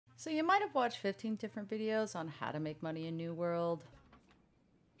So you might have watched 15 different videos on how to make money in New World.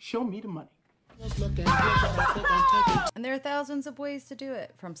 Show me the money. And there are thousands of ways to do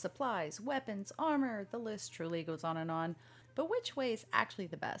it, from supplies, weapons, armor, the list truly goes on and on. But which way is actually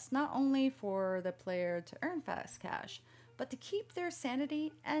the best, not only for the player to earn fast cash, but to keep their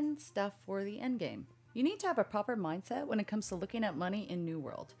sanity and stuff for the endgame? You need to have a proper mindset when it comes to looking at money in New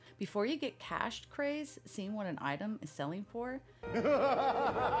World. Before you get cashed craze, seeing what an item is selling for,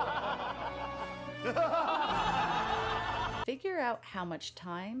 figure out how much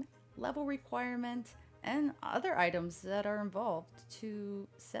time, level requirement, and other items that are involved to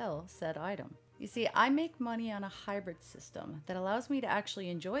sell said item. You see, I make money on a hybrid system that allows me to actually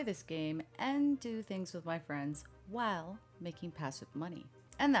enjoy this game and do things with my friends while making passive money.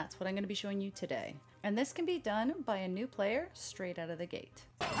 And that's what I'm going to be showing you today. And this can be done by a new player straight out of the gate.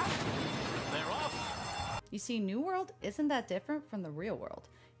 They're off. You see, New World isn't that different from the real world.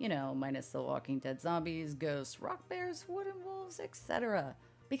 You know, minus the Walking Dead zombies, ghosts, rock bears, wooden wolves, etc.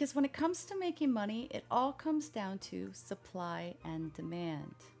 Because when it comes to making money, it all comes down to supply and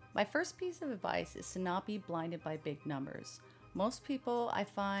demand. My first piece of advice is to not be blinded by big numbers. Most people, I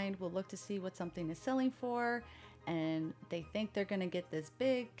find, will look to see what something is selling for, and they think they're going to get this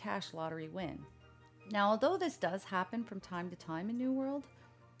big cash lottery win. Now, although this does happen from time to time in New World,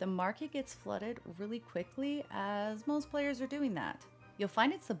 the market gets flooded really quickly as most players are doing that. You'll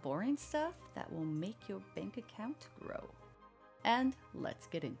find it's the boring stuff that will make your bank account grow. And let's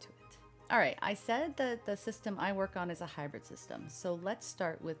get into it. All right, I said that the system I work on is a hybrid system, so let's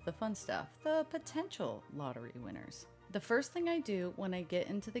start with the fun stuff, the potential lottery winners. The first thing I do when I get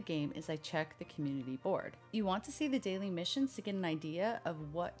into the game is I check the community board. You want to see the daily missions to get an idea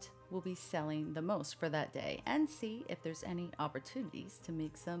of what will be selling the most for that day and see if there's any opportunities to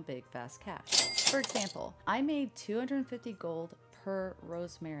make some big fast cash. For example, I made 250 gold per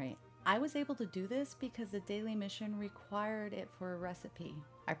rosemary. I was able to do this because the daily mission required it for a recipe.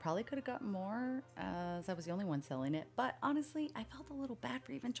 I probably could have gotten more as I was the only one selling it, but honestly, I felt a little bad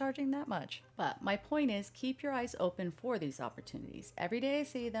for even charging that much. But my point is, keep your eyes open for these opportunities. Every day I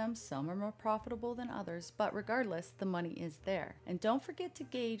see them, some are more profitable than others, but regardless, the money is there. And don't forget to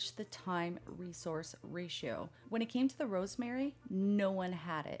gauge the time resource ratio. When it came to the rosemary, no one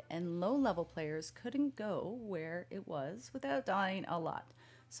had it, and low-level players couldn't go where it was without dying a lot.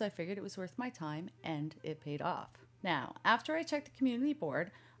 So I figured it was worth my time, and it paid off. Now, after I check the community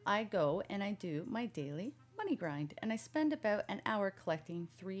board, I go and I do my daily money grind, and I spend about an hour collecting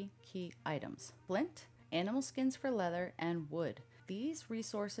 3 key items: flint, animal skins for leather, and wood. These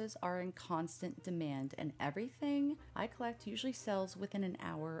resources are in constant demand, and everything I collect usually sells within an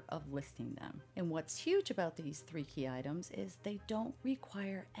hour of listing them. And what's huge about these 3 key items is they don't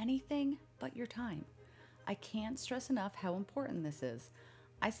require anything but your time. I can't stress enough how important this is.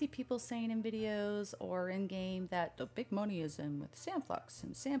 I see people saying in videos or in game that the big money is in with sandflux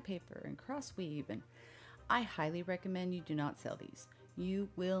and sandpaper and crossweave, and I highly recommend you do not sell these. You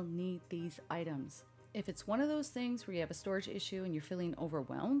will need these items. If it's one of those things where you have a storage issue and you're feeling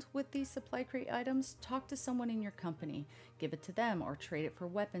overwhelmed with these supply crate items, talk to someone in your company. Give it to them or trade it for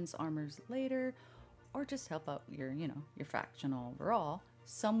weapons, armors later, or just help out your faction overall.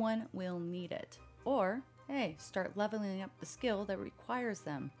 Someone will need it. Or hey, start leveling up the skill that requires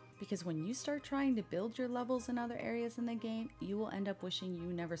them. Because when you start trying to build your levels in other areas in the game, you will end up wishing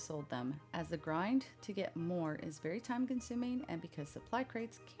you never sold them, as the grind to get more is very time consuming, and because supply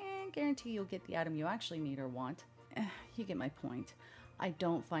crates can't guarantee you'll get the item you actually need or want. You get my point. I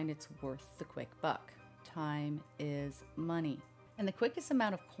don't find it's worth the quick buck. Time is money. And the quickest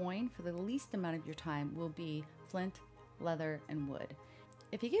amount of coin for the least amount of your time will be flint, leather, and wood.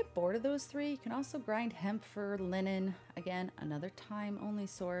 If you get bored of those 3, you can also grind hemp for linen. Again, another time-only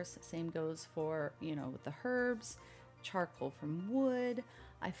source. Same goes for, with the herbs, charcoal from wood.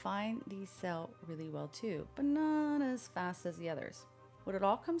 I find these sell really well too, but not as fast as the others. What it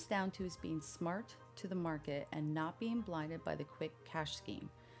all comes down to is being smart to the market and not being blinded by the quick cash scheme.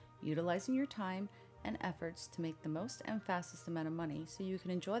 Utilizing your time and efforts to make the most and fastest amount of money so you can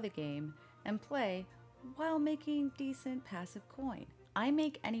enjoy the game and play while making decent passive coin. I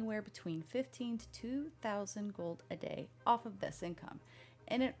make anywhere between 15 to 2,000 gold a day off of this income,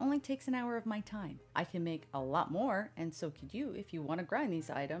 and it only takes an hour of my time. I can make a lot more, and so could you if you want to grind these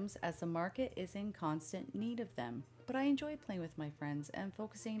items, as the market is in constant need of them. But I enjoy playing with my friends and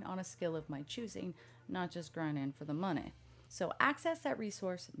focusing on a skill of my choosing, not just grinding for the money. So access that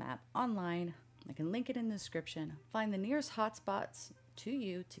resource map online. I can link it in the description. Find the nearest hotspots to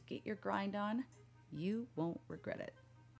you to get your grind on. You won't regret it.